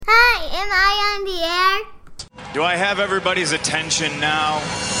Do I have everybody's attention now?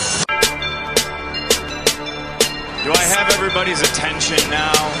 Do I have everybody's attention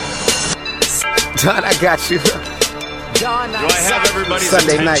now? Don, I got you. Don, do I have everybody's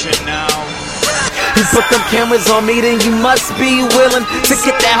Sunday attention night. now? You put them cameras on me, then you must be willing to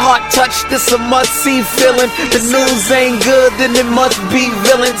get that heart touch. This a must-see feeling. The news ain't good, then it must be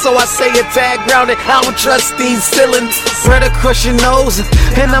villain. So I say a tag grounded, I don't trust these ceilings. Spread across your nose,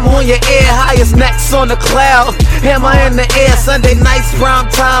 and I'm on your ear. Highest necks on the cloud, hammer in the air. Sunday nights, prime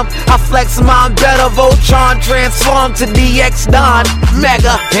time. I flex mine better. Voltron transform to DX Don,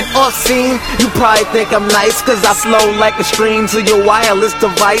 Mega and Off-Scene. You probably think I'm nice, cause I flow like a stream to your wireless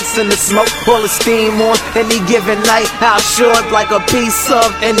device. And the smoke full of steam on any given night. How short like a piece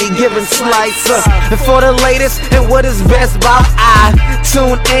of any given slice. And for the latest and what is best about, I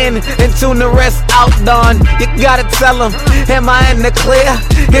tune in and tune the rest out. Don, you gotta tell them, am I in the clear?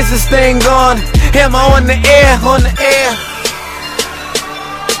 Is this thing on? Am I on the air? On the air?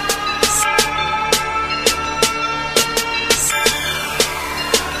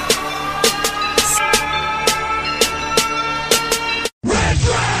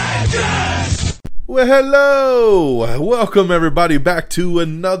 Well, hello! Welcome everybody back to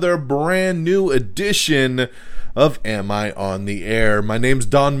another brand new edition of Am I on the Air? My name's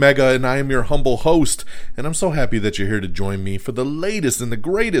Don Mega and I am your humble host, and I'm so happy that you're here to join me for the latest and the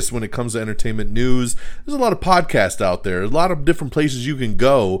greatest when it comes to entertainment news. There's a lot of podcasts out there, a lot of different places you can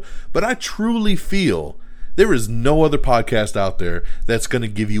go, but I truly feel there is no other podcast out there that's going to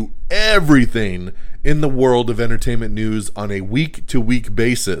give you everything in the world of entertainment news on a week-to-week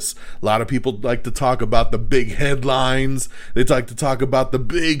basis. A lot of people like to talk about the big headlines. They like to talk about the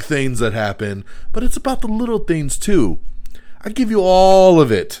big things that happen, but it's about the little things too. I give you all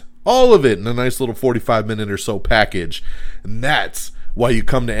of it in a nice little 45-minute or so package, and that's why you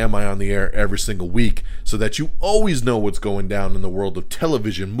come to Am I on the Air every single week, so that you always know what's going down in the world of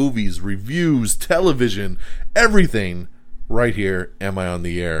television, movies, reviews, television, everything right here, Am I on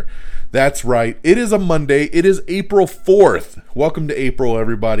the Air? That's right, it is a Monday, it is April 4th. Welcome to April,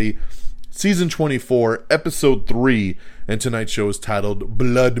 everybody. Season 24, Episode 3, and tonight's show is titled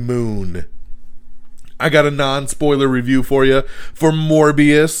Blood Moon. I got a non-spoiler review for you for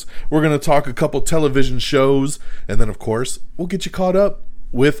Morbius. We're going to talk a couple television shows, and then, of course, we'll get you caught up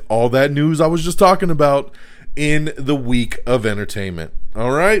with all that news I was just talking about in the week of entertainment.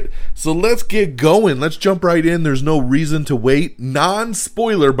 All right? So let's get going. Let's jump right in. There's no reason to wait.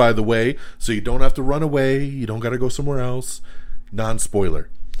 Non-spoiler, by the way, so you don't have to run away. You don't got to go somewhere else. Non-spoiler.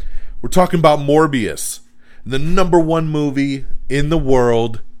 We're talking about Morbius, the #1 movie in the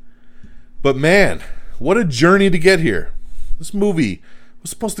world. But man, what a journey to get here. This movie was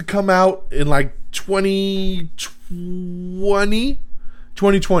supposed to come out in like 2020,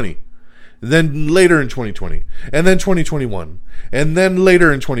 then later in 2020, and then 2021, and then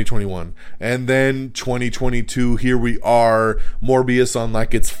later in 2021, and then 2022. Here we are, Morbius on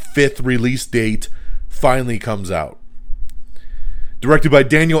like its 5th release date finally comes out. Directed by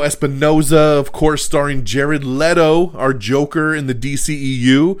Daniel Espinosa, of course, starring Jared Leto, our Joker in the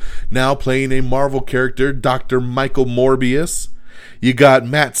DCEU, now playing a Marvel character, Dr. Michael Morbius. You got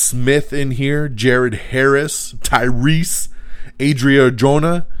Matt Smith in here, Jared Harris, Tyrese, Adria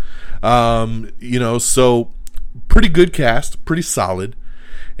Arjona. So pretty good cast, pretty solid.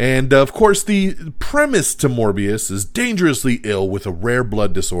 And, of course, the premise to Morbius is dangerously ill with a rare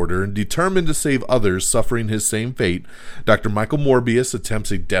blood disorder and determined to save others suffering his same fate. Dr. Michael Morbius attempts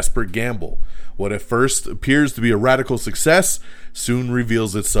a desperate gamble. What at first appears to be a radical success soon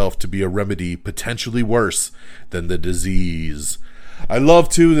reveals itself to be a remedy potentially worse than the disease. I love,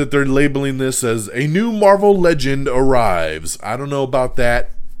 too, that they're labeling this as a new Marvel legend arrives. I don't know about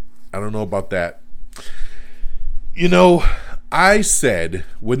that. You know, I said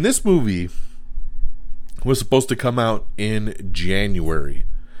when this movie was supposed to come out in January,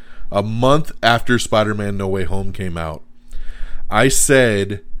 a month after Spider-Man No Way Home came out, I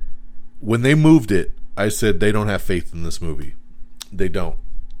said when they moved it, I said they don't have faith in this movie. They don't.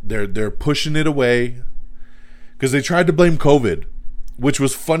 They're pushing it away because they tried to blame COVID, which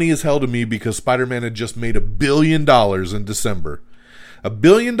was funny as hell to me because Spider-Man had just made $1 billion in December. $1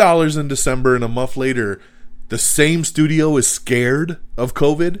 billion in December, and a month later, the same studio is scared of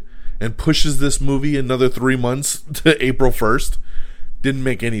COVID and pushes this movie another 3 months to April 1st. Didn't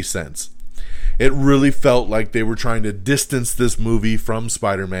make any sense. It really felt like they were trying to distance this movie from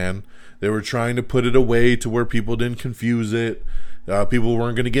Spider-Man. They were trying to put it away to where people didn't confuse it. People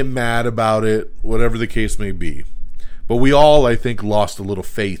weren't going to get mad about it, whatever the case may be. But we all, I think, lost a little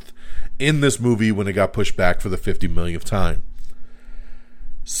faith in this movie when it got pushed back for the 50 millionth time.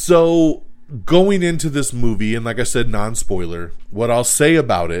 So going into this movie, and like I said, non-spoiler, what I'll say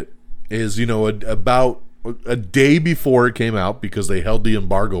about it is, about a day before it came out, because they held the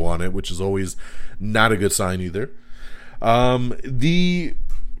embargo on it, which is always not a good sign either, the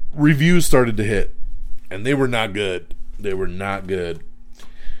reviews started to hit, and they were not good. They were not good.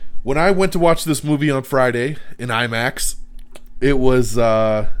 When I went to watch this movie on Friday in IMAX, it was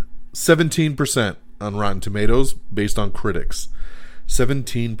 17% on Rotten Tomatoes based on critics.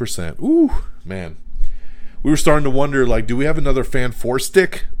 17%. Ooh, man. We were starting to wonder, like, do we have another Fan 4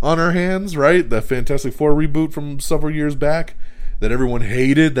 stick on our hands, right? The Fantastic Four reboot from several years back that everyone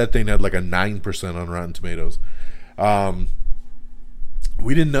hated. That thing had like a 9% on Rotten Tomatoes.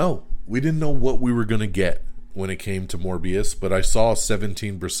 We didn't know. We didn't know what we were going to get when it came to Morbius, but I saw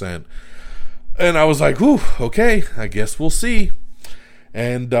 17%. And I was like, ooh, okay, I guess we'll see.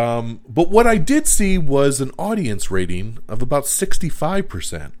 And but what I did see was an audience rating of about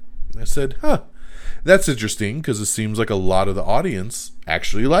 65%. I said, that's interesting, because it seems like a lot of the audience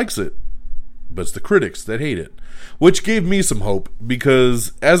actually likes it, but it's the critics that hate it, which gave me some hope,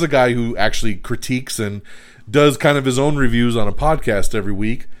 because as a guy who actually critiques and does kind of his own reviews on a podcast every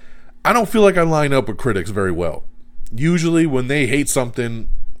week, I don't feel like I line up with critics very well. Usually when they hate something,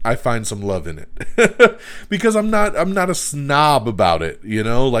 I find some love in it. Because I'm not a snob about it,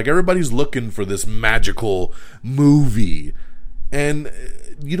 like everybody's looking for this magical movie, and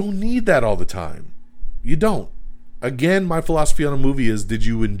you don't need that all the time. You don't. Again, my philosophy on a movie is, did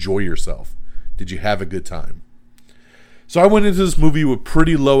you enjoy yourself? Did you have a good time? So I went into this movie with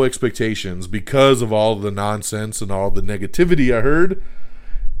pretty low expectations because of all the nonsense and all the negativity I heard.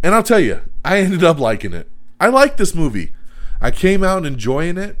 And I'll tell you, I ended up liking it. I like this movie. I came out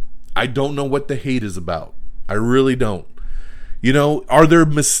enjoying it. I don't know what the hate is about. I really don't.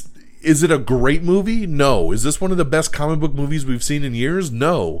 Is it a great movie? No. Is this one of the best comic book movies we've seen in years?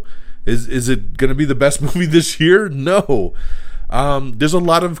 No. Is it going to be the best movie this year? No. There's a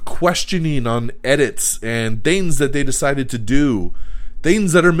lot of questioning on edits and things that they decided to do.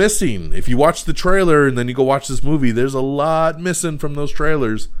 Things that are missing. If you watch the trailer and then you go watch this movie, there's a lot missing from those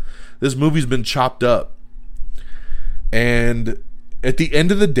trailers. This movie's been chopped up. And at the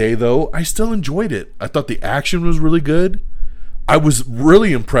end of the day, though, I still enjoyed it. I thought the action was really good. I was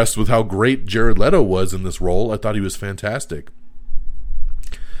really impressed with how great Jared Leto was in this role. I thought he was fantastic.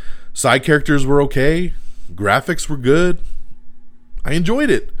 Side characters were okay. Graphics were good. I enjoyed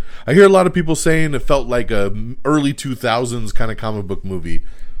it. I hear a lot of people saying it felt like a early 2000s kind of comic book movie.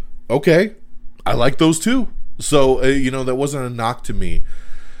 Okay, I like those too. So, that wasn't a knock to me.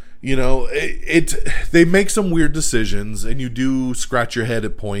 They make some weird decisions, and you do scratch your head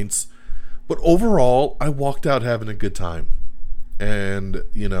at points. But overall, I walked out having a good time. And,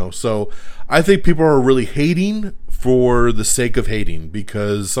 so I think people are really hating for the sake of hating,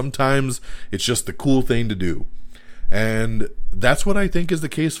 because sometimes it's just the cool thing to do. And that's what I think is the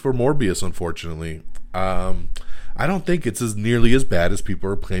case for Morbius, unfortunately. I don't think it's nearly as bad as people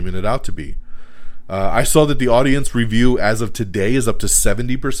are claiming it out to be. I saw that the audience review as of today is up to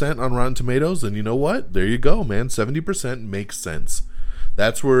 70% on Rotten Tomatoes. And you know what? There you go, man. 70% makes sense.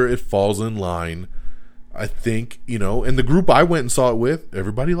 That's where it falls in line. I think, and the group I went and saw it with,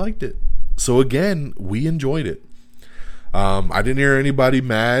 everybody liked it. So again, we enjoyed it. I didn't hear anybody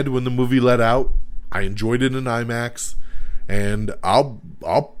mad when the movie let out. I enjoyed it in IMAX, and I'll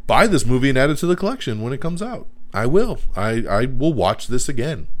buy this movie and add it to the collection when it comes out. I will. I will watch this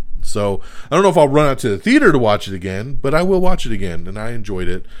again. So I don't know if I'll run out to the theater to watch it again, but I will watch it again, and I enjoyed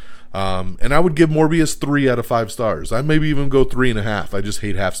it. And I would give Morbius 3 out of 5 stars. I maybe even go 3.5. I just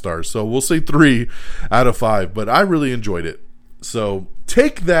hate half stars, so we'll say 3 out of 5. But I really enjoyed it. So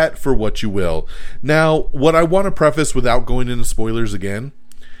take that for what you will. Now, what I want to preface without going into spoilers again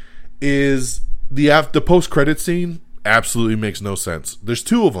is the post-credit scene absolutely makes no sense. There's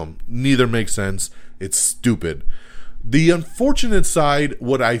 2 of them. Neither makes sense. It's stupid. The unfortunate side,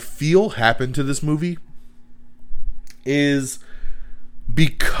 what I feel happened to this movie, is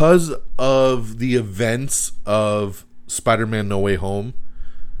because of the events of Spider-Man No Way Home,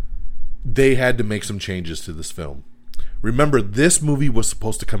 they had to make some changes to this film. Remember, this movie was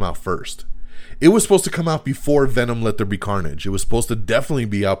supposed to come out first. It was supposed to come out before Venom Let There Be Carnage. It was supposed to definitely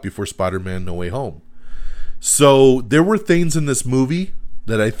be out before Spider-Man No Way Home. So there were things in this movie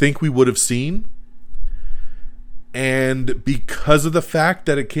that I think we would have seen. And because of the fact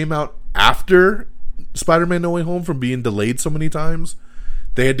that it came out after Spider-Man No Way Home from being delayed so many times,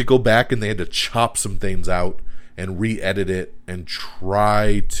 they had to go back and they had to chop some things out and re-edit it and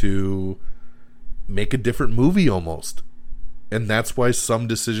try to make a different movie almost. And that's why some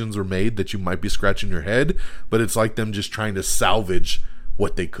decisions were made that you might be scratching your head, but it's like them just trying to salvage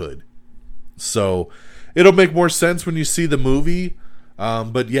what they could. So it'll make more sense when you see the movie.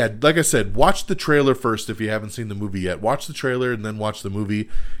 But yeah, like I said, watch the trailer first if you haven't seen the movie yet. Watch the trailer and then watch the movie.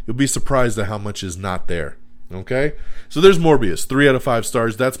 You'll be surprised at how much is not there. Okay? So there's Morbius, 3 out of 5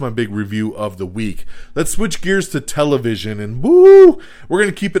 stars. That's my big review of the week. Let's switch gears to television, and woo! We're going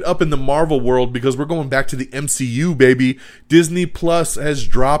to keep it up in the Marvel world because we're going back to the MCU, baby. Disney Plus has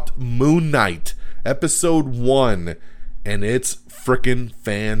dropped Moon Knight, episode 1, and it's freaking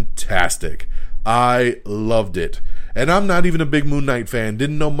fantastic. I loved it. And I'm not even a big Moon Knight fan.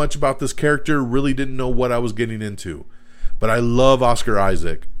 Didn't know much about this character. Really didn't know what I was getting into. But I love Oscar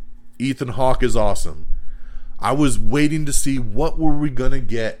Isaac. Ethan Hawke is awesome. I was waiting to see what were we going to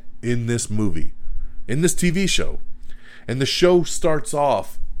get in this movie, in this TV show. And the show starts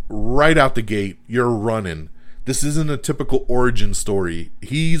off right out the gate. You're running. This isn't a typical origin story.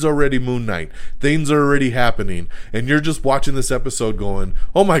 He's already Moon Knight. Things are already happening. And you're just watching this episode going,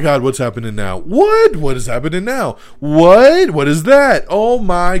 oh my God, what's happening now? What? What is happening now? What? What is that? Oh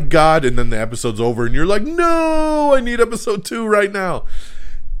my God. And then the episode's over and you're like, no, I need episode 2 right now.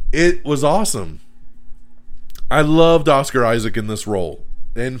 It was awesome. I loved Oscar Isaac in this role.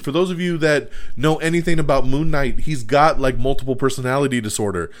 And for those of you that know anything about Moon Knight, he's got like multiple personality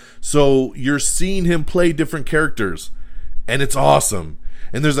disorder. So you're seeing him play different characters. And it's awesome.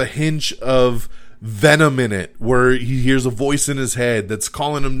 And there's a hinge of venom in it where he hears a voice in his head that's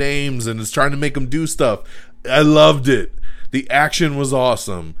calling him names and is trying to make him do stuff. I loved it. The action was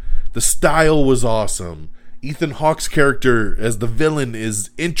awesome. The style was awesome. Ethan Hawke's character as the villain is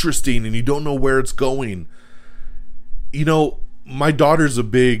interesting and you don't know where it's going. You know, my daughter's a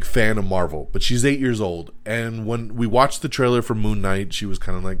big fan of Marvel, but she's 8 years old. And when we watched the trailer for Moon Knight, she was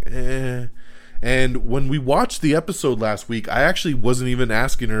kind of like, eh. And when we watched the episode last week, I actually wasn't even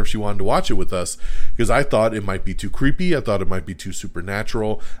asking her if she wanted to watch it with us because I thought it might be too creepy. I thought it might be too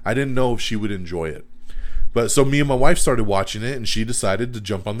supernatural. I didn't know if she would enjoy it. But so me and my wife started watching it, and she decided to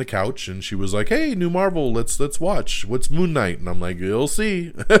jump on the couch, and she was like, hey, new Marvel, let's watch. What's Moon Knight? And I'm like, you'll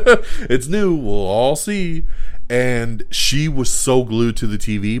see. It's new. We'll all see. And she was so glued to the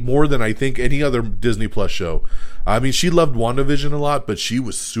TV, more than I think any other Disney Plus show. I mean, she loved WandaVision a lot, but she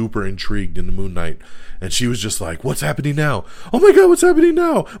was super intrigued in the Moon Knight. And she was just like, what's happening now? Oh my God, what's happening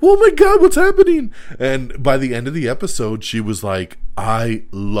now? Oh my God, what's happening? And by the end of the episode, she was like, I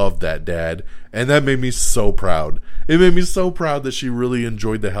love that, Dad. And that made me so proud. It made me so proud that she really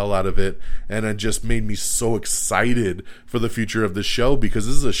enjoyed the hell out of it. And it just made me so excited for the future of the show because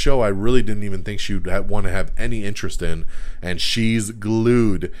this is a show I really didn't even think she would want to have any interest in. And she's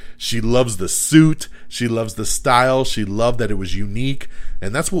glued. She loves the suit. She loves the style. She loved that it was unique.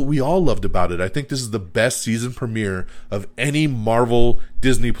 And that's what we all loved about it. I think this is the best season premiere of any Marvel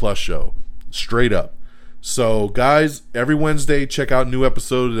Disney Plus show. Straight up. So, guys, every Wednesday, check out a new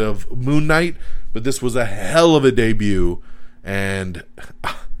episode of Moon Knight. But this was a hell of a debut. And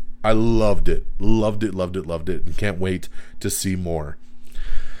I loved it. Loved it, loved it, loved it. And can't wait to see more.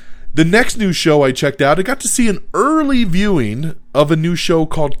 The next new show I checked out, I got to see an early viewing of a new show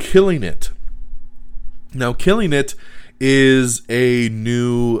called Killing It. Now, Killing It is a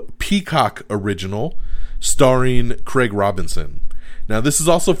new Peacock original starring Craig Robinson. Now, this is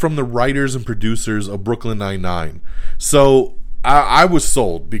also from the writers and producers of Brooklyn Nine-Nine. So, I was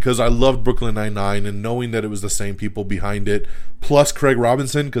sold because I loved Brooklyn Nine-Nine and knowing that it was the same people behind it, plus Craig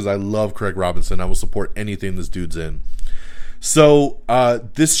Robinson, because I love Craig Robinson. I will support anything this dude's in. So,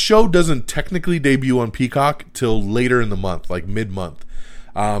 this show doesn't technically debut on Peacock till later in the month, like mid-month.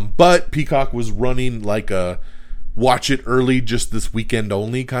 But Peacock was running like a watch it early just this weekend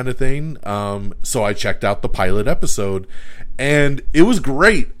only kind of thing. So I checked out the pilot episode and it was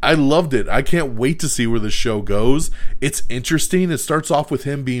great. I loved it. I can't wait to see where the show goes. It's interesting. It starts off with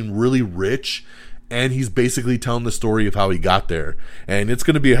him being really rich and he's basically telling the story of how he got there. And it's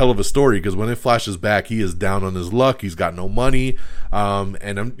going to be a hell of a story because when it flashes back, he is down on his luck. He's got no money.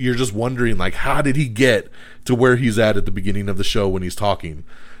 You're just wondering, like, how did he get to where he's at the beginning of the show when he's talking?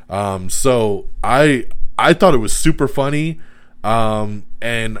 So I thought it was super funny.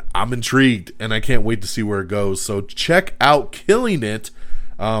 And I'm intrigued and I can't wait to see where it goes. So check out Killing It,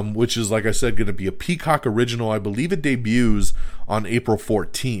 which is, like I said, going to be a Peacock original. I believe it debuts on April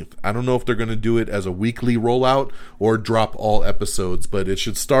 14th. I don't know if they're going to do it as a weekly rollout or drop all episodes, but it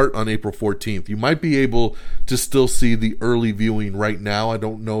should start on April 14th. You might be able to still see the early viewing right now. I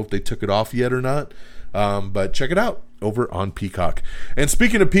don't know if they took it off yet or not, but check it out over on Peacock. And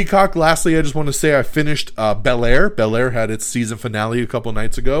speaking of Peacock, lastly, I just want to say I finished Bel-Air. Bel-Air had its season finale a couple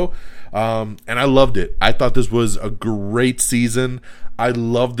nights ago, and I loved it. I thought this was a great season. I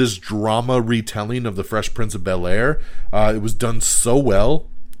love this drama retelling of the Fresh Prince of Bel-Air. It was done so well.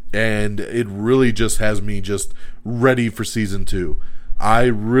 and it really just has me just ready for season 2. I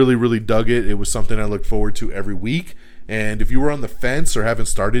really, really dug it. It was something I looked forward to every week. And if you were on the fence or haven't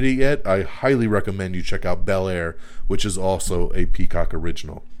started it yet, I highly recommend you check out Bel-Air, which is also a Peacock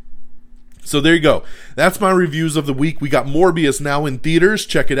original. So there you go. That's my reviews of the week. We got Morbius now in theaters.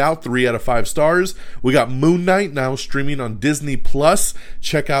 Check it out. 3 out of 5 stars. We got Moon Knight now streaming on Disney Plus.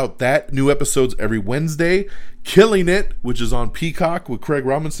 Check out that. New episodes every Wednesday. Killing It, which is on Peacock with Craig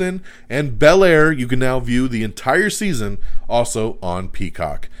Robinson. And Bel-Air, you can now view the entire season also on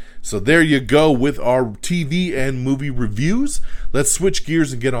Peacock. So there you go with our TV and movie reviews. Let's switch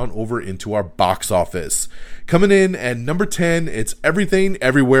gears and get on over into our box office. Coming in at number 10, it's Everything,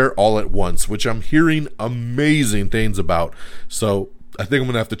 Everywhere, All at Once, which I'm hearing amazing things about. So I think I'm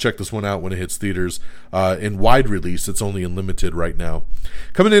going to have to check this one out when it hits theaters in wide release. It's only in limited right now.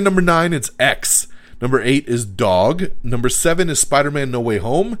 Coming in number 9, it's X. Number 8 is Dog. Number 7 is Spider-Man No Way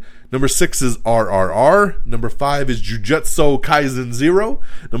Home. Number 6 is RRR. Number 5 is Jujutsu Kaisen 0.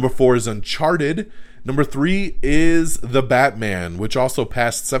 Number 4 is Uncharted. Number 3 is The Batman, which also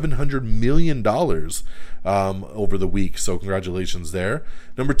passed $700 million over the week, so congratulations there.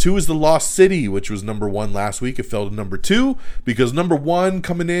 Number 2 is The Lost City, which was number 1 last week. It fell to number 2 because number 1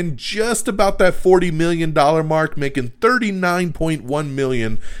 coming in just about that $40 million mark, making $39.1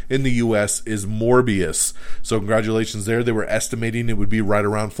 million in the U.S. is Morbius. So congratulations there. They were estimating it would be right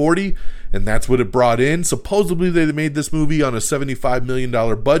around 40, and that's what it brought in. Supposedly they made this movie on a $75 million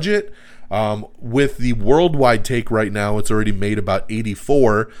budget. With the worldwide take right now, it's already made about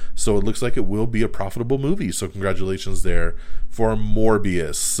 84, so it looks like it will be a profitable movie. So congratulations there for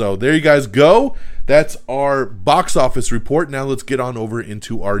Morbius. So there you guys go. That's our box office report. Now let's get on over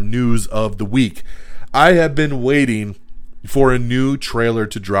into our news of the week. I have been waiting for a new trailer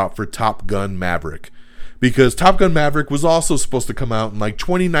to drop for Top Gun Maverick, because Top Gun Maverick was also supposed to come out in like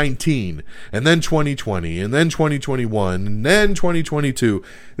 2019, and then 2020, and then 2021, and then 2022.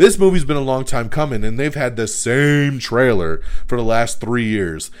 This movie's been a long time coming, and they've had the same trailer for the last 3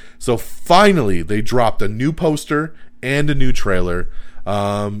 years. So finally, they dropped a new poster and a new trailer.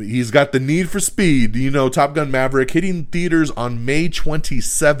 He's got the Need for Speed, Top Gun Maverick, hitting theaters on May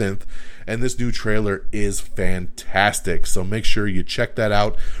 27th. And this new trailer is fantastic. So make sure you check that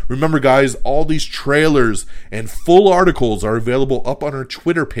out. Remember, guys, all these trailers and full articles are available up on our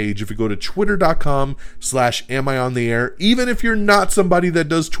Twitter page. If you go to twitter.com/amiontheair, even if you're not somebody that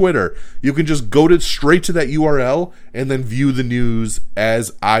does Twitter, you can just go straight to that URL and then view the news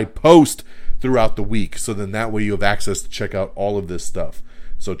as I post throughout the week. So then that way you have access to check out all of this stuff.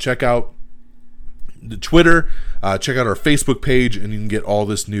 So check out the Twitter, check out our Facebook page, and you can get all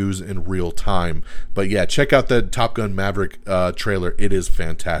this news in real time. But yeah, check out that Top Gun Maverick trailer. It is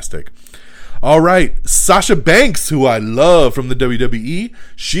fantastic. All right, Sasha Banks, who I love from the WWE,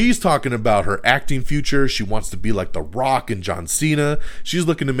 she's talking about her acting future. She wants to be like The Rock and John Cena. She's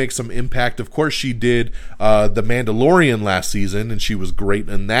looking to make some impact. Of course, she did The Mandalorian last season, and she was great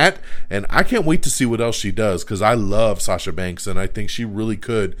in that. And I can't wait to see what else she does, because I love Sasha Banks, and I think she really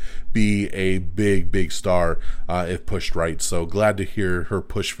could be a big, big star if pushed right. So glad to hear her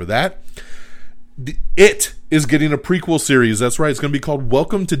push for that. It is getting a prequel series. That's right. It's going to be called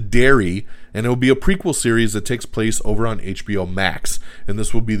Welcome to Derry, and it will be a prequel series that takes place over on HBO Max. And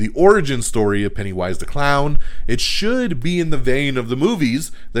this will be the origin story of Pennywise the Clown. It should be in the vein of the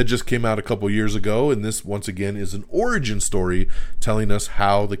movies that just came out a couple years ago, and this, once again, is an origin story telling us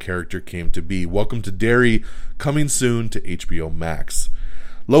how the character came to be. Welcome to Derry, coming soon to HBO Max.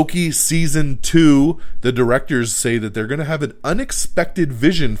 Loki Season 2, the directors say that they're going to have an unexpected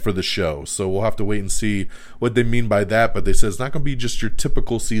vision for the show. So we'll have to wait and see what they mean by that. But they said it's not going to be just your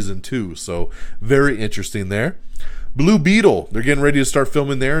typical Season 2. So very interesting there. Blue Beetle, they're getting ready to start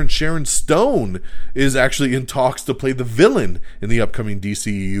filming there, and Sharon Stone is actually in talks to play the villain in the upcoming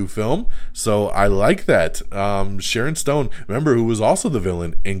DCEU film, so I like that. Sharon Stone, remember, who was also the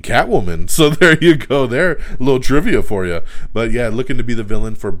villain in Catwoman, so there you go there, a little trivia for you. But yeah, looking to be the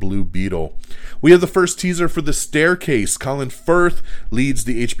villain for Blue Beetle. We have the first teaser for The Staircase. Colin Firth leads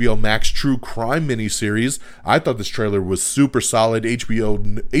the HBO Max true crime miniseries. I thought this trailer was super solid.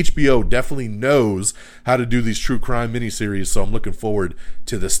 HBO definitely knows how to do these true crime miniseries, so I'm looking forward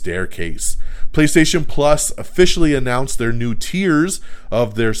to The Staircase. PlayStation Plus officially announced their new tiers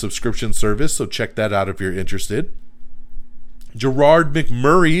of their subscription service, so check that out if you're interested. Gerard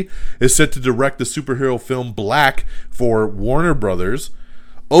McMurray is set to direct the superhero film Black for Warner Brothers.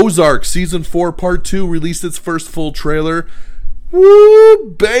 Ozark Season 4 Part 2 released its first full trailer. Woo,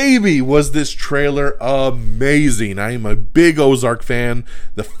 baby, was this trailer amazing. I am a big Ozark fan.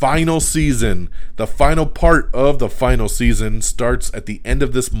 The final season, the final part of the final season starts at the end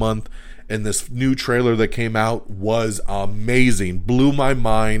of this month, and this new trailer that came out was amazing. Blew my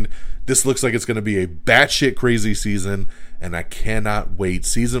mind. This looks like it's going to be a batshit crazy season, and I cannot wait.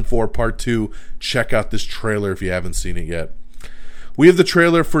 Season 4, Part 2. Check out this trailer if you haven't seen it yet. We have the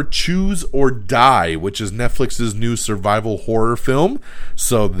trailer for Choose or Die, which is Netflix's new survival horror film.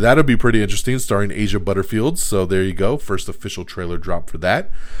 So that'll be pretty interesting, starring Asia Butterfield. So there you go. First official trailer drop for that.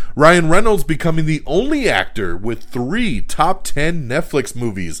 Ryan Reynolds becoming the only actor with 3 top 10 Netflix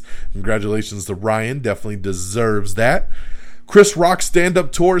movies. Congratulations to Ryan. Definitely deserves that. Chris Rock's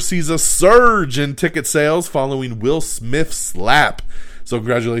stand-up tour sees a surge in ticket sales following Will Smith's slap. So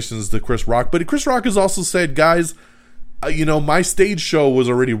congratulations to Chris Rock. But Chris Rock has also said, guys, my stage show was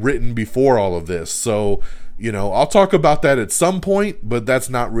already written before all of this. So, I'll talk about that at some point, but that's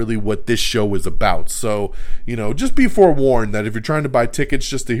not really what this show is about. So, just be forewarned that if you're trying to buy tickets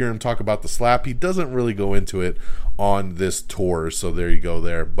just to hear him talk about the slap, he doesn't really go into it on this tour. So there you go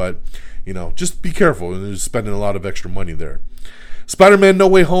there. But, just be careful. You're spending a lot of extra money there. Spider-Man No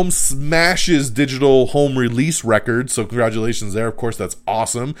Way Home smashes digital home release records, so congratulations there. Of course, that's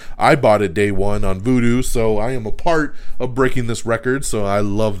awesome. I bought it day one on Vudu, so I am a part of breaking this record, so I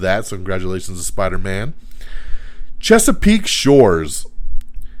love that. So congratulations to Spider-Man. Chesapeake Shores.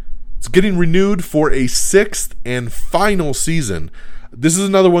 It's getting renewed for a 6th and final season. This is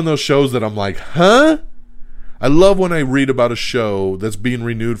another one of those shows that I'm like, huh? I love when I read about a show that's being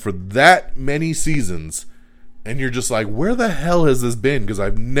renewed for that many seasons, and you're just like, where the hell has this been? Because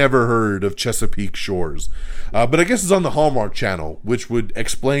I've never heard of Chesapeake Shores. But I guess it's on the Hallmark Channel, which would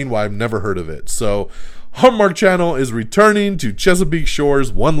explain why I've never heard of it. So Hallmark Channel is returning to Chesapeake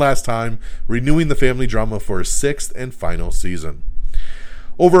Shores one last time, renewing the family drama for a 6th and final season.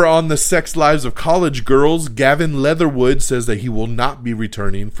 Over on The Sex Lives of College Girls, Gavin Leatherwood says that he will not be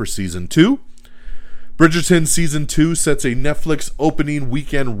returning for Season 2. Bridgerton Season 2 sets a Netflix opening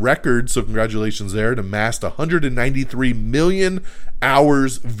weekend record, so congratulations there. It amassed 193 million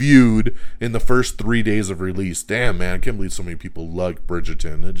hours viewed in the first 3 days of release. Damn, man, I can't believe so many people like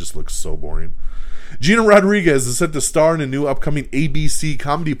Bridgerton. It just looks so boring. Gina Rodriguez is set to star in a new upcoming ABC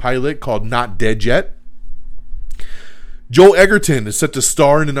comedy pilot called Not Dead Yet. Joel Egerton is set to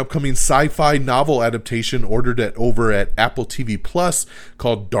star in an upcoming sci-fi novel adaptation ordered over at Apple TV Plus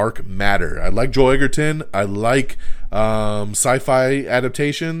called Dark Matter. I like Joel Egerton. I like sci-fi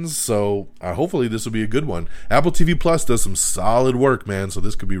adaptations, so hopefully this will be a good one. Apple TV Plus does some solid work, man, so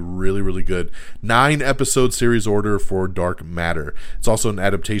this could be really, really good. 9-episode series order for Dark Matter. It's also an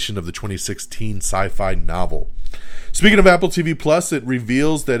adaptation of the 2016 sci-fi novel. Speaking of Apple TV Plus, it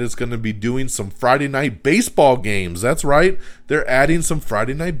reveals that it's going to be doing some Friday night baseball games. That's right, they're adding some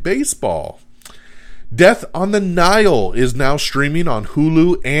Friday night baseball. Death on the Nile is now streaming on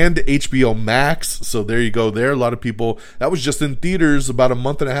Hulu and HBO Max. So there you go there. A lot of people, that was just in theaters about a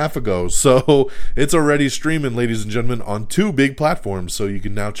month and a half ago. So it's already streaming, ladies and gentlemen, on 2 big platforms. So you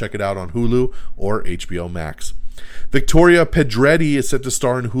can now check it out on Hulu or HBO Max. Victoria Pedretti is set to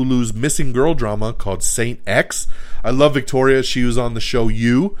star in Hulu's missing girl drama called Saint X. I love Victoria. She was on the show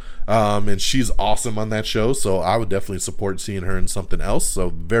You, and she's awesome on that show. So I would definitely support seeing her in something else. So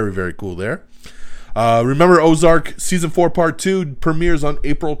very, very cool there. Remember, Ozark Season 4 Part 2 premieres on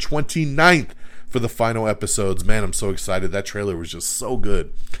April 29th for the final episodes. Man, I'm so excited. That trailer was just so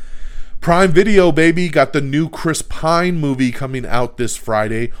good. Prime Video, baby, got the new Chris Pine movie coming out this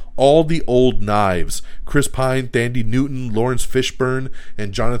Friday, All the Old Knives. Chris Pine, Thandie Newton, Lawrence Fishburne,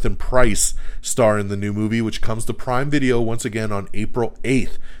 and Jonathan Pryce star in the new movie, which comes to Prime Video once again on April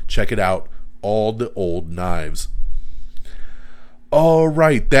 8th. Check it out, All the Old Knives. All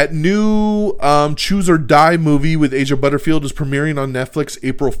right, that new Choose or Die movie with Asia Butterfield is premiering on Netflix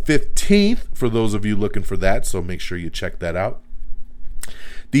April 15th, for those of you looking for that, so make sure you check that out.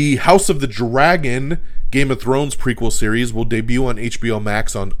 The House of the Dragon Game of Thrones prequel series will debut on HBO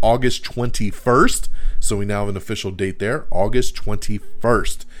Max on August 21st. So we now have an official date there, August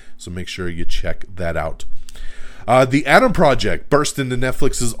 21st. So make sure you check that out. The Adam Project burst into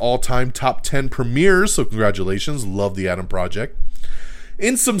Netflix's all-time top 10 premieres. So congratulations. Love The Adam Project.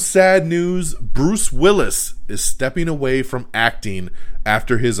 In some sad news, Bruce Willis is stepping away from acting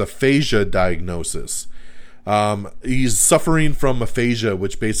after his aphasia diagnosis. He's suffering from aphasia,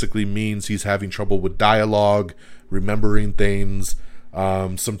 which basically means he's having trouble with dialogue, remembering things.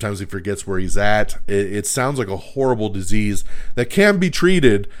 Sometimes he forgets where he's at. It sounds like a horrible disease that can be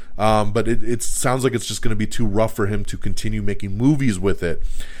treated, but it sounds like it's just going to be too rough for him to continue making movies with it.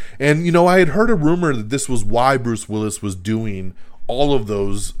 And, you know, I had heard a rumor that this was why Bruce Willis was doing all of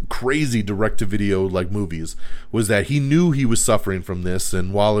those crazy direct-to-video like movies, was that he knew he was suffering from this,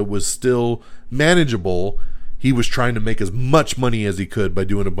 and while it was still manageable, he was trying to make as much money as he could by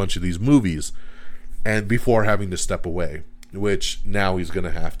doing a bunch of these movies, and before having to step away, which now he's going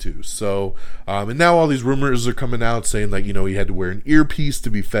to have to. So, and now all these rumors are coming out saying like, you know, he had to wear an earpiece to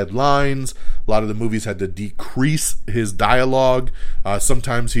be fed lines. A lot of the movies had to decrease his dialogue.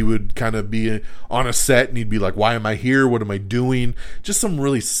 Sometimes he would kind of be on a set and he'd be like, why am I here? What am I doing? Just some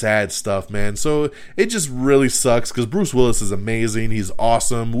really sad stuff, man. So it just really sucks because Bruce Willis is amazing. He's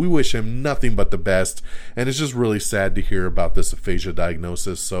awesome. We wish him nothing but the best. And it's just really sad to hear about this aphasia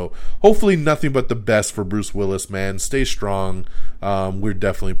diagnosis. So hopefully nothing but the best for Bruce Willis, man. Stay strong. We're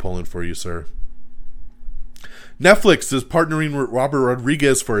definitely pulling for you, sir. Netflix is partnering with Robert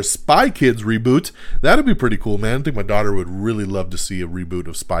Rodriguez for a Spy Kids reboot. That'd be pretty cool, man. I think my daughter would really love to see a reboot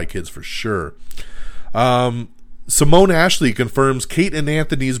of Spy Kids for sure. Simone Ashley confirms Kate and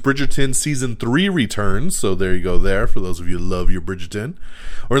Anthony's Bridgerton Season 3 returns. So there you go there, for those of you who love your Bridgerton.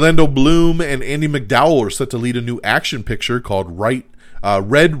 Orlando Bloom and Andy McDowell are set to lead a new action picture called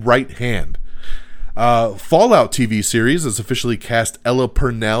Red Right Hand. Fallout TV series has officially cast Ella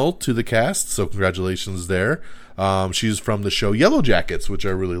Purnell to the cast, so congratulations there. She's from the show Yellow Jackets, which I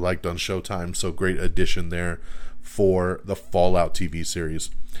really liked on Showtime, so great addition there for the Fallout TV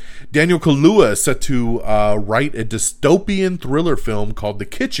series. Daniel Kaluuya is set to write a dystopian thriller film called The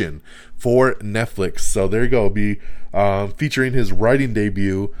Kitchen for Netflix. So there you go. It'll be featuring his writing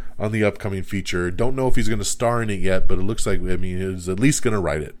debut on the upcoming feature. Don't know if he's going to star in it yet, but it looks like, I mean, he's at least going to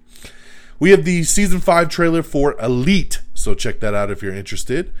write it. We have the Season 5 trailer for Elite, so check that out if you're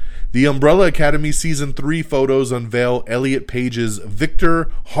interested. The Umbrella Academy Season 3 photos unveil Elliot Page's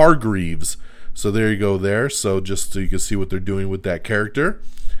Victor Hargreaves. So there you go there, so just so you can see what they're doing with that character.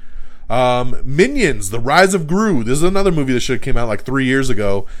 Minions, The Rise of Gru. This is another movie that should have came out like 3 years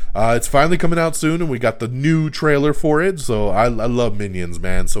ago. It's finally coming out soon, and we got the new trailer for it. So I love Minions,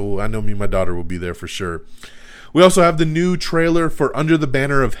 man. So I know me and my daughter will be there for sure. We also have the new trailer for Under the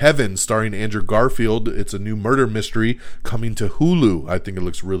Banner of Heaven, starring Andrew Garfield. It's a new murder mystery coming to Hulu. I think it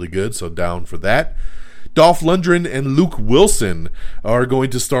looks really good, so down for that. Dolph Lundgren and Luke Wilson are going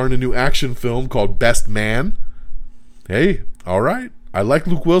to star in a new action film called Best Man. Hey, all right. I like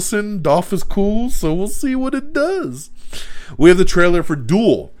Luke Wilson. Dolph is cool, so we'll see what it does. We have the trailer for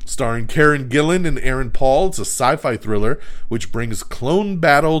Duel, starring Karen Gillan and Aaron Paul. It's a sci-fi thriller which brings clone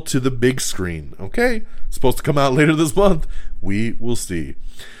battle to the big screen. Okay, it's supposed to come out later this month. We will see.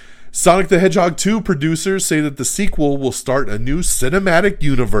 Sonic the Hedgehog 2 producers say that the sequel will start a new cinematic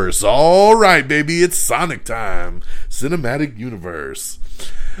universe. All right, baby, it's Sonic time. Cinematic universe.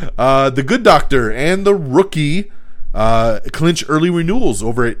 The Good Doctor and The Rookie clinch early renewals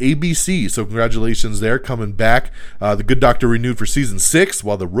over at ABC, so congratulations there, coming back. The Good Doctor renewed for season 6,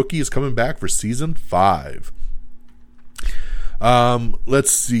 while The Rookie is coming back for season 5.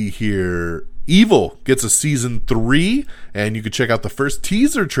 Let's see here. Evil gets a season 3, and you can check out the first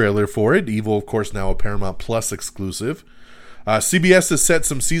teaser trailer for it. Evil, of course, now a Paramount Plus exclusive. CBS has set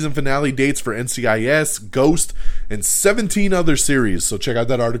some season finale dates for NCIS, Ghost, and 17 other series, so check out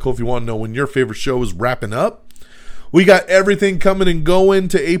that article if you want to know when your favorite show is wrapping up. We got everything coming and going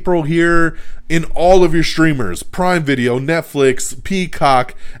to April here in all of your streamers. Prime Video, Netflix,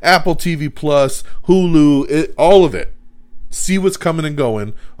 Peacock, Apple TV Plus, Hulu, all of it. See what's coming and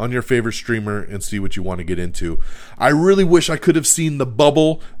going on your favorite streamer and see what you want to get into. I really wish I could have seen The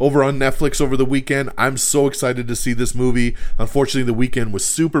Bubble over on Netflix over the weekend. I'm so excited to see this movie. Unfortunately, the weekend was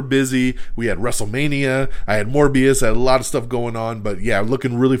super busy. We had WrestleMania. I had Morbius. I had a lot of stuff going on. But yeah,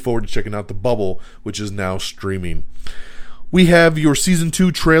 looking really forward to checking out The Bubble, which is now streaming. We have your Season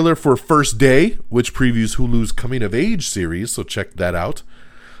 2 trailer for First Day, which previews Hulu's Coming of Age series, so check that out.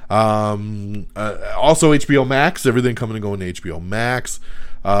 Also HBO Max, everything coming and going to HBO Max.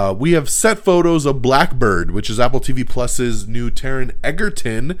 We have set photos of Blackbird, which is Apple TV Plus's new Taron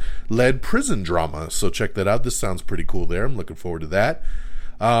Egerton led prison drama. So check that out. This sounds pretty cool there. I'm looking forward to that.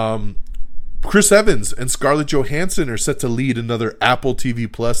 Chris Evans and Scarlett Johansson are set to lead another Apple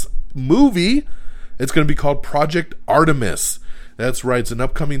TV Plus movie. It's going to be called Project Artemis. That's right. It's an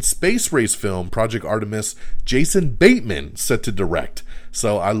upcoming space race film. Project Artemis. Jason Bateman set to direct.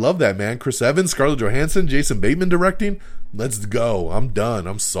 So I love that, man. Chris Evans, Scarlett Johansson, Jason Bateman directing. Let's go. I'm done.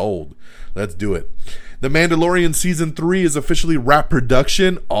 I'm sold. Let's do it. The Mandalorian Season 3 is officially wrapped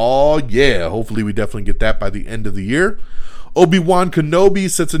production. Oh, yeah. Hopefully we definitely get that by the end of the year. Obi-Wan Kenobi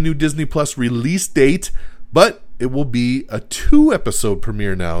sets a new Disney Plus release date, but it will be a 2-episode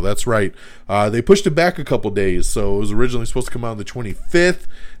premiere now. That's right. They pushed it back a couple days. So it was originally supposed to come out on the 25th.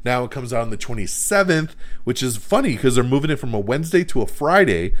 Now it comes out on the 27th, which is funny because they're moving it from a Wednesday to a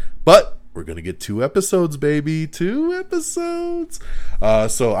Friday. But we're going to get 2 episodes, baby. 2 episodes.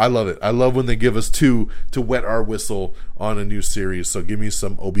 So I love it. I love when they give us 2 to wet our whistle on a new series. So give me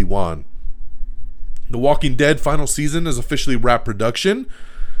some Obi-Wan. The Walking Dead final season is officially wrapped production.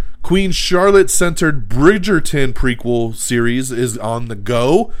 Queen Charlotte-centered Bridgerton prequel series is on the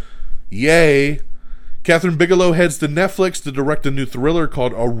go. Yay. Catherine Bigelow heads to Netflix to direct a new thriller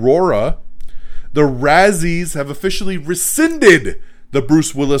called Aurora. The Razzies have officially rescinded the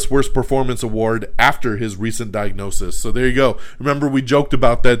Bruce Willis Worst Performance Award after his recent diagnosis. So there you go. Remember, we joked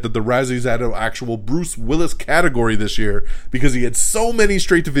about that the Razzies had an actual Bruce Willis category this year because he had so many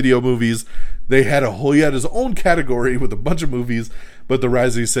straight-to-video movies. He had his own category with a bunch of movies, but the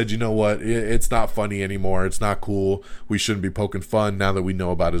Razzies said, you know what, it's not funny anymore. It's not cool. We shouldn't be poking fun now that we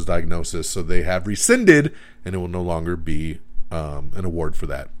know about his diagnosis. So they have rescinded, and it will no longer be an award for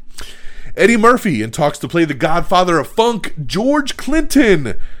that. Eddie Murphy in talks to play the godfather of funk, George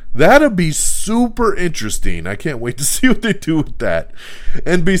Clinton. That'll be super interesting. I can't wait to see what they do with that.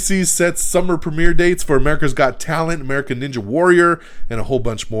 NBC sets summer premiere dates for America's Got Talent, American Ninja Warrior, and a whole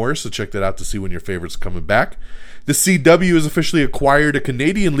bunch more. So check that out to see when your favorites are coming back. The CW has officially acquired a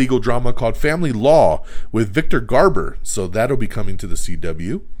Canadian legal drama called Family Law with Victor Garber. So that'll be coming to the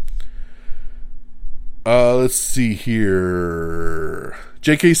CW. Let's see here.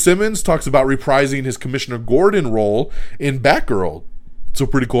 J.K. Simmons talks about reprising his Commissioner Gordon role in Batgirl. It's a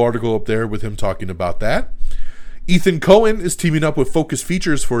pretty cool article up there with him talking about that. Ethan Coen is teaming up with Focus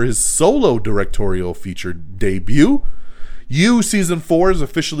Features for his solo directorial feature debut. You Season 4 has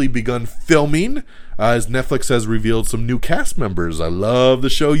officially begun filming as Netflix has revealed some new cast members. I love the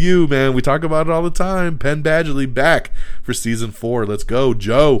show You, man. We talk about it all the time. Penn Badgley back for Season 4. Let's go,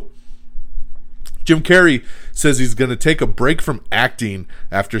 Joe. Jim Carrey says he's going to take a break from acting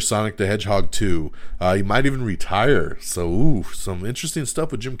after Sonic the Hedgehog 2. He might even retire. So, some interesting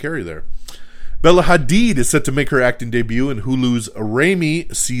stuff with Jim Carrey there. Bella Hadid is set to make her acting debut in Hulu's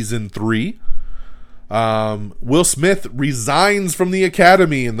Raimi Season 3. Will Smith resigns from the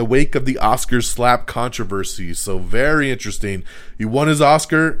Academy in the wake of the Oscars slap controversy. So very interesting. He won his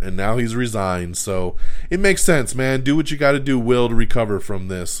Oscar and now he's resigned. So it makes sense, man. Do what you got to do, Will, to recover from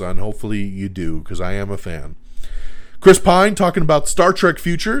this. And hopefully you do, because I am a fan. Chris Pine talking about Star Trek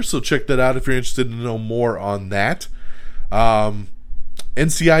Future. So check that out if you're interested to know more on that.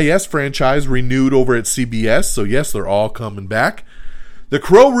 NCIS franchise renewed over at CBS. So yes, they're all coming back. The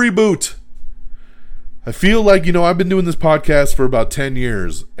Crow reboot. I feel like, I've been doing this podcast for about 10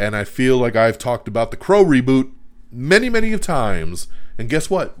 years, and I feel like I've talked about the Crow reboot many, many times. And guess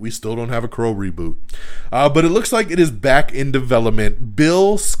what? We still don't have a Crow reboot. But it looks like it is back in development.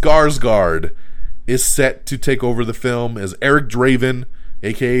 Bill Skarsgård is set to take over the film as Eric Draven,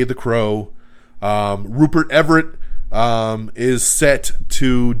 a.k.a. the Crow. Rupert Everett is set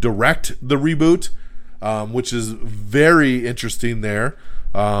to direct the reboot, which is very interesting there.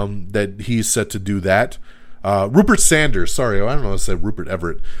 That he's set to do that. Rupert Sanders, sorry, I don't know if I said Rupert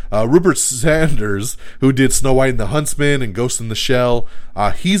Everett. Rupert Sanders, who did Snow White and the Huntsman and Ghost in the Shell,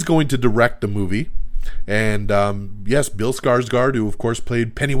 he's going to direct the movie. And yes, Bill Skarsgård, who of course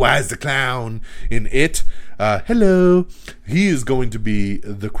played Pennywise the Clown in It, hello, he is going to be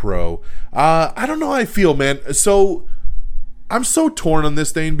the Crow. I don't know how I feel, man. So I'm so torn on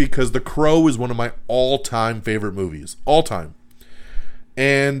this thing because The Crow is one of my all-time favorite movies. All-time.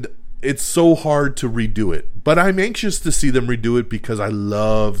 And it's so hard to redo it. But I'm anxious to see them redo it because I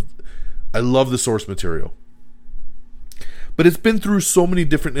love the source material. But it's been through so many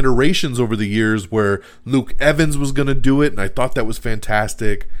different iterations over the years where Luke Evans was going to do it, and I thought that was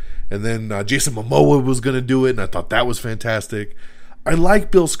fantastic. And then Jason Momoa was going to do it, and I thought that was fantastic. I like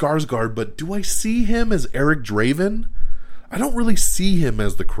Bill Skarsgård, but do I see him as Eric Draven? I don't really see him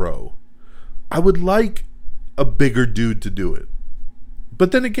as the Crow. I would like a bigger dude to do it.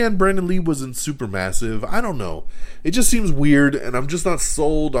 But then again, Brandon Lee wasn't Supermassive. I don't know. It just seems weird, and I'm just not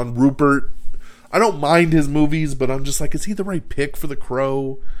sold on Rupert. I don't mind his movies, but I'm just like, is he the right pick for the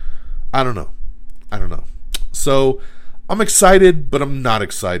Crow? I don't know. So, I'm excited, but I'm not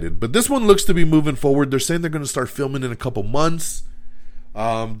excited. But this one looks to be moving forward. They're saying they're going to start filming in a couple months.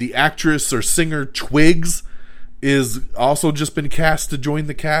 The actress or singer Twigs is also just been cast to join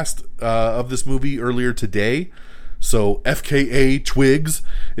the cast of this movie earlier today. So FKA Twigs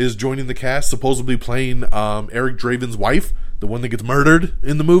is joining the cast, supposedly playing Eric Draven's wife, the one that gets murdered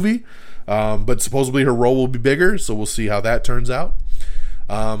in the movie. But supposedly her role will be bigger, so we'll see how that turns out.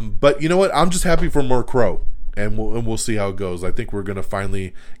 But you know what? I'm just happy for more Crow. And we'll see how it goes. I think we're going to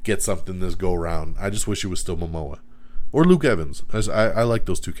finally get something this go around. I just wish it was still Momoa. Or Luke Evans. I like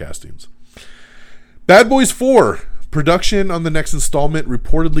those two castings. Bad Boys 4. Production on the next installment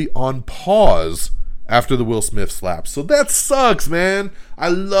reportedly on pause after the Will Smith slap. So that sucks, man. I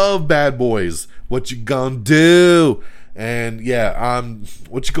love Bad Boys. What you gonna do? And yeah,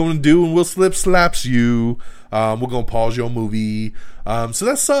 what you gonna do when Will Smith slaps you? We're gonna pause your movie. So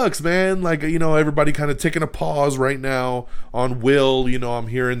that sucks, man. Like, everybody kind of taking a pause right now on Will. I'm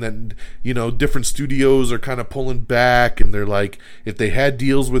hearing that, different studios are kind of pulling back, and they're like, if they had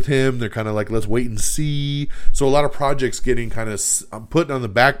deals with him, they're kind of like, let's wait and see. So a lot of projects getting kind of put on the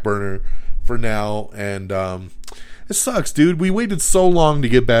back burner for now, and it sucks, dude. We waited so long to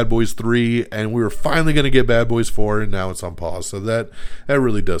get Bad Boys 3, and we were finally going to get Bad Boys 4, and now it's on pause. So that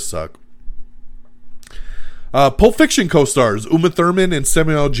really does suck. Pulp Fiction co-stars Uma Thurman and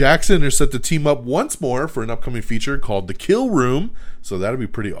Samuel L. Jackson are set to team up once more for an upcoming feature called The Kill Room. So that'll be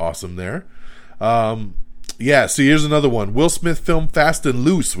pretty awesome there. Here's another one. Will Smith film Fast and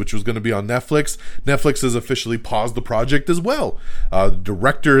Loose, which was going to be on Netflix. Netflix has officially paused the project as well. The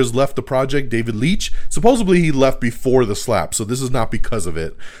director has left the project, David Leitch. Supposedly he left before the slap, so this is not because of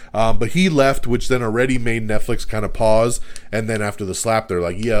it. But he left, which then already made Netflix kind of pause. And then after the slap, they're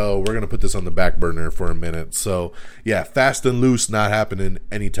like, yo, we're going to put this on the back burner for a minute. So, yeah, Fast and Loose not happening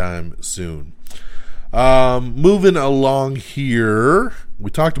anytime soon. Moving along here, we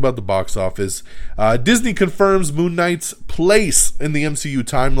talked about the box office. Disney confirms Moon Knight's place in the MCU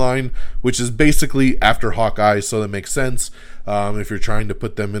timeline, which is basically after Hawkeye, so that makes sense. If you're trying to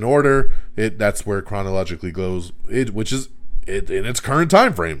put them in order, that's where it chronologically goes, which is in its current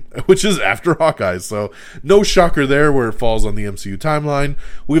time frame, which is after Hawkeye. So no shocker there where it falls on the MCU timeline.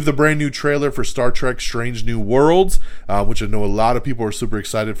 We have the brand new trailer for Star Trek Strange New Worlds, which I know a lot of people are super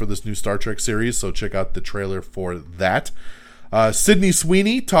excited for this new Star Trek series, so check out the trailer for that. Sydney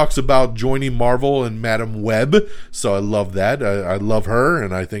Sweeney talks about joining Marvel and Madam Web, so I love that. I love her,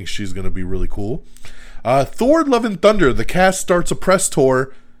 and I think she's going to be really cool. Thor Love and Thunder, the cast starts a press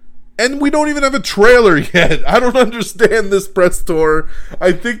tour, and we don't even have a trailer yet. I don't understand this press tour.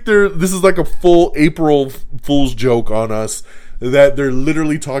 I think this is like a full April Fool's joke on us, that they're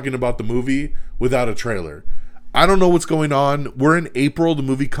literally talking about the movie without a trailer. I don't know what's going on. We're in April. The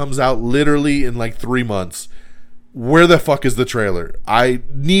movie comes out literally in like 3 months. Where the fuck is the trailer? I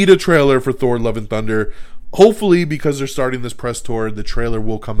need a trailer for Thor Love and Thunder. Hopefully, because they're starting this press tour, the trailer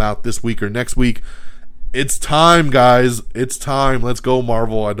will come out this week or next week. It's time, guys. It's time. Let's go,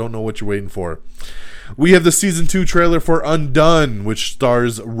 Marvel. I don't know what you're waiting for. We have the Season 2 trailer for Undone, which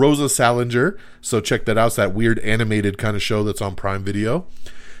stars Rosa Salinger. So check that out. It's that weird animated kind of show that's on Prime Video.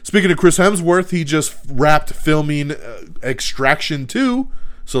 Speaking of Chris Hemsworth, he just wrapped filming Extraction 2.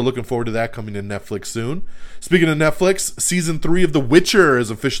 So looking forward to that coming to Netflix soon. Speaking of Netflix, Season 3 of The Witcher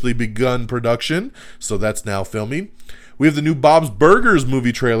has officially begun production. So that's now filming. We have the new Bob's Burgers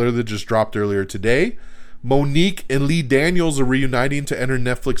movie trailer that just dropped earlier today. Monique and Lee Daniels are reuniting to enter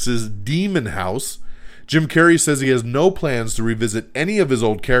Netflix's Demon House. Jim Carrey says he has no plans to revisit any of his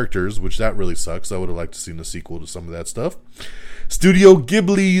old characters, which that really sucks. I would have liked to see a sequel to some of that stuff. Studio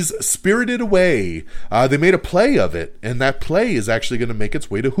Ghibli's Spirited Away. They made a play of it, and that play is actually going to make its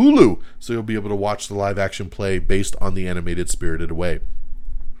way to Hulu. So you'll be able to watch the live-action play based on the animated Spirited Away.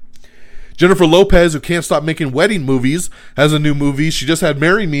 Jennifer Lopez, who can't stop making wedding movies, has a new movie. She just had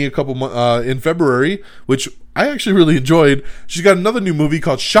Marry Me in February, which I actually really enjoyed. She's got another new movie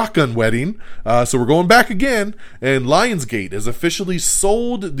called Shotgun Wedding. So we're going back again. And Lionsgate has officially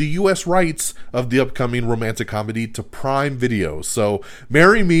sold the U.S. rights of the upcoming romantic comedy to Prime Video. So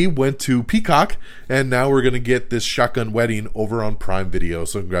Marry Me went to Peacock, and now we're going to get this Shotgun Wedding over on Prime Video.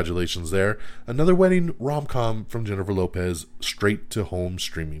 So congratulations there. Another wedding rom-com from Jennifer Lopez, straight to home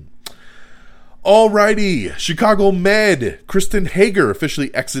streaming. Alrighty, Chicago Med. Kristen Hager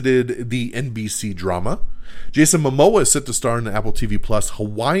officially exited the NBC drama. Jason Momoa is set to star in the Apple TV Plus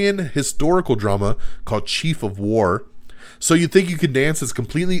Hawaiian historical drama called Chief of War. So You Think You Can Dance has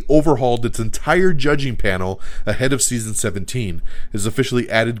completely overhauled its entire judging panel ahead of season 17. It has officially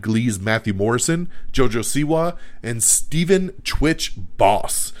added Glee's Matthew Morrison, Jojo Siwa, and Stephen Twitch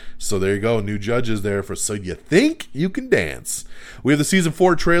Boss. So there you go, new judges there for So You Think You Can Dance. We have the season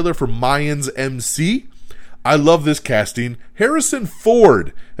 4 trailer for Mayans MC. I love this casting. Harrison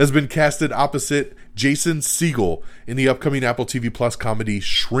Ford has been casted opposite Jason Segel in the upcoming Apple TV Plus comedy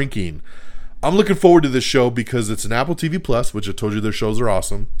Shrinking. I'm looking forward to this show because it's an Apple TV Plus, which I told you their shows are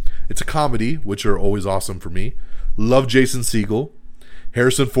awesome. It's a comedy, which are always awesome for me. Love Jason Segel.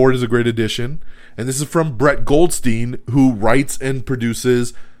 Harrison Ford is a great addition. And this is from Brett Goldstein, who writes and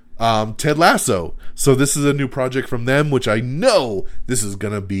produces Ted Lasso. So this is a new project from them, which I know this is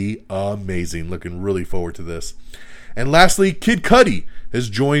going to be amazing. Looking really forward to this. And lastly, Kid Cudi has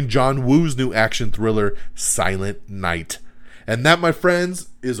joined John Woo's new action thriller, Silent Night. And that, my friends,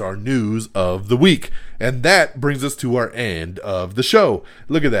 is our news of the week. And that brings us to our end of the show.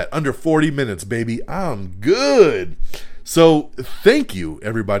 Look at that. Under 40 minutes, baby. I'm good. So thank you,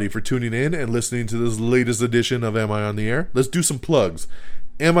 everybody, for tuning in and listening to this latest edition of Am I on the Air? Let's do some plugs.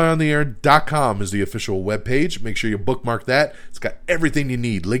 AmIOnTheAir.com is the official webpage. Make sure you bookmark that. It's got everything you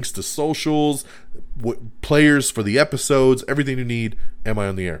need. Links to socials, players for the episodes, everything you need.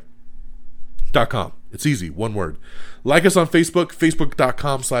 AmIOnTheAir.com. It's easy, one word. Like us on Facebook,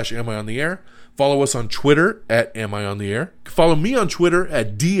 Facebook.com/AmIOnTheAir. Follow us on Twitter at AmIOnTheAir. Follow me on Twitter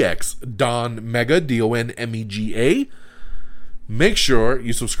at DXDonMega, DONMEGA. Make sure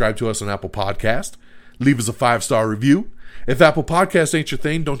you subscribe to us on Apple Podcast. Leave us a 5-star review. If Apple Podcasts ain't your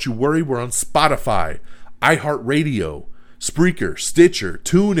thing, don't you worry. We're on Spotify, iHeartRadio, Spreaker, Stitcher,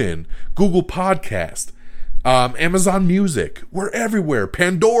 TuneIn, Google Podcast, Amazon Music. We're everywhere.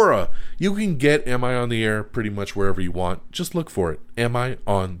 Pandora. You can get Am I on the Air pretty much wherever you want. Just look for it. Am I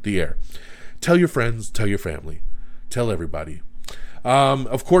on the Air? Tell your friends. Tell your family. Tell everybody.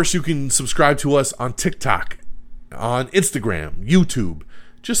 Of course, you can subscribe to us on TikTok, on Instagram, YouTube.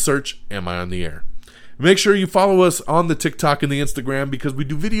 Just search Am I on the Air? Make sure you follow us on the TikTok and the Instagram because we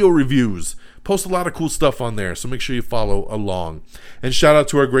do video reviews. Post a lot of cool stuff on there, so make sure you follow along. And shout out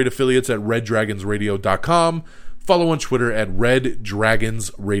to our great affiliates at RedDragonsRadio.com. Follow on Twitter at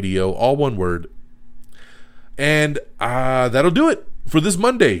RedDragonsRadio, all one word. And that'll do it for this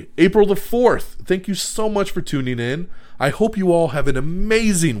Monday, April the 4th. Thank you so much for tuning in. I hope you all have an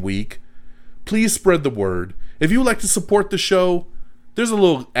amazing week. Please spread the word. If you would like to support the show, there's a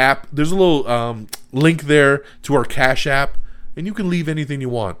little app, there's a little link there to our Cash App, and you can leave anything you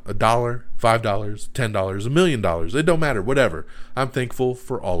want. $1, $5, $10, $1 million. It don't matter, whatever. I'm thankful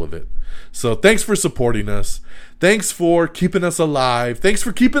for all of it. So thanks for supporting us. Thanks for keeping us alive. Thanks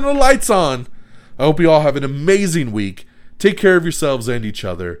for keeping the lights on. I hope you all have an amazing week. Take care of yourselves and each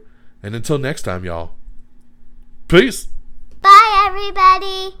other. And until next time, y'all. Peace. Bye,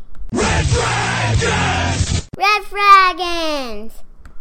 everybody. Red Dragons! Red Dragons!